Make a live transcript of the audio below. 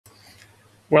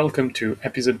Welcome to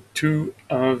episode 2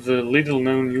 of little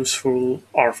known useful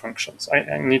R functions.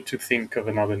 I need to think of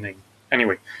another name.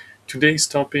 Anyway, today's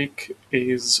topic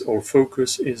is, or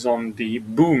focus is on the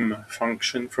boom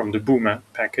function from the Booma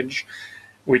package,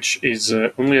 which is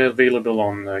only available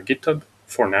on GitHub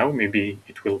for now. Maybe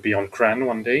it will be on CRAN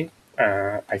one day.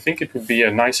 I think it would be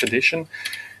a nice addition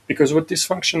because what this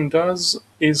function does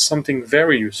is something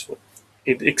very useful.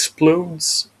 It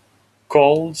explodes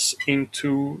calls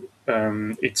into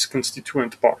its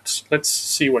constituent parts. Let's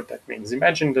see what that means.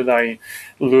 Imagine that I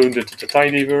loaded the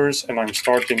tidivers and I'm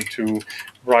starting to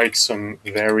write some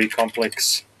very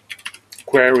complex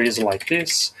queries like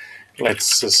this. Let's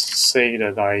say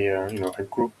that I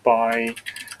group by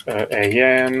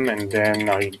AM, and then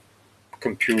I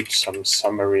compute some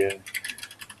summary,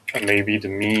 maybe the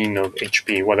mean of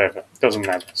HP, whatever, doesn't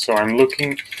matter. So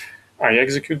I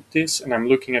execute this and I'm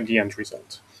looking at the end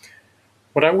result.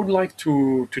 What I would like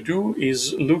to do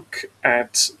is look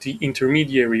at the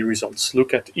intermediary results,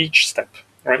 look at each step,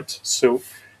 right? So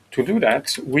to do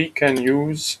that, we can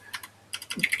use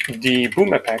the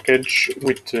Booma package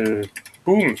with the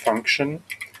boom function,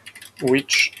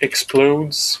 which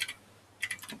explodes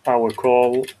our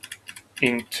call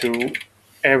into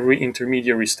every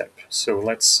intermediary step. So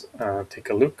let's take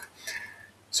a look.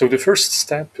 So the first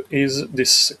step is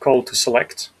this call to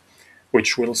select,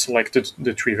 which will select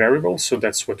the three variables. So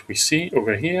that's what we see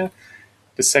over here.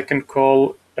 The second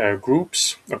call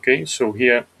groups. Okay, so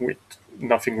here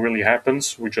nothing really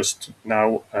happens. We just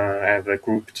now have a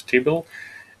grouped table.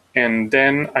 And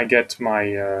then I get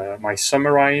my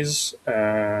summarize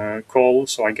call.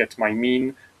 So I get my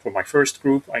mean for my first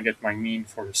group, I get my mean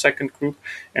for the second group,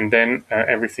 and then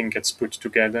everything gets put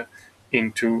together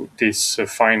into this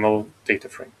final data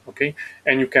frame. Okay,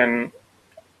 and you can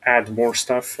add more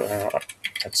stuff.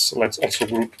 Let's also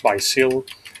group by CIL,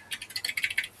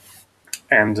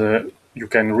 and you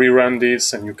can rerun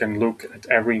this, and you can look at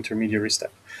every intermediary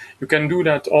step. You can do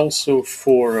that also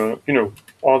for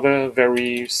other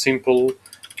very simple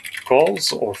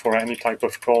calls, or for any type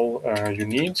of call you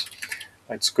need.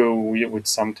 Let's go with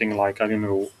something like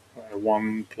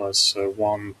 1 plus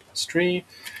 1 plus 3.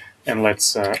 And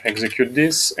let's execute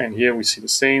this. And here we see the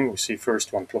same. We see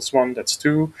first 1 plus 1, that's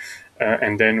 2.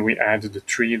 And then we add the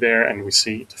 3 there, and we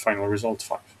see the final result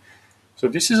 5. So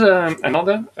this is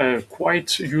another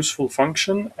quite useful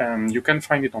function. You can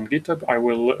find it on GitHub. I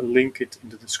will link it in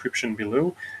the description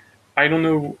below. I don't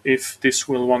know if this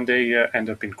will one day end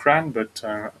up in CRAN, but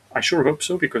I sure hope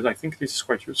so, because I think this is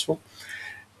quite useful.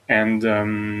 And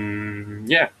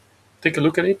yeah, take a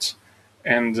look at it,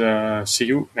 and see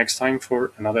you next time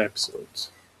for another episode.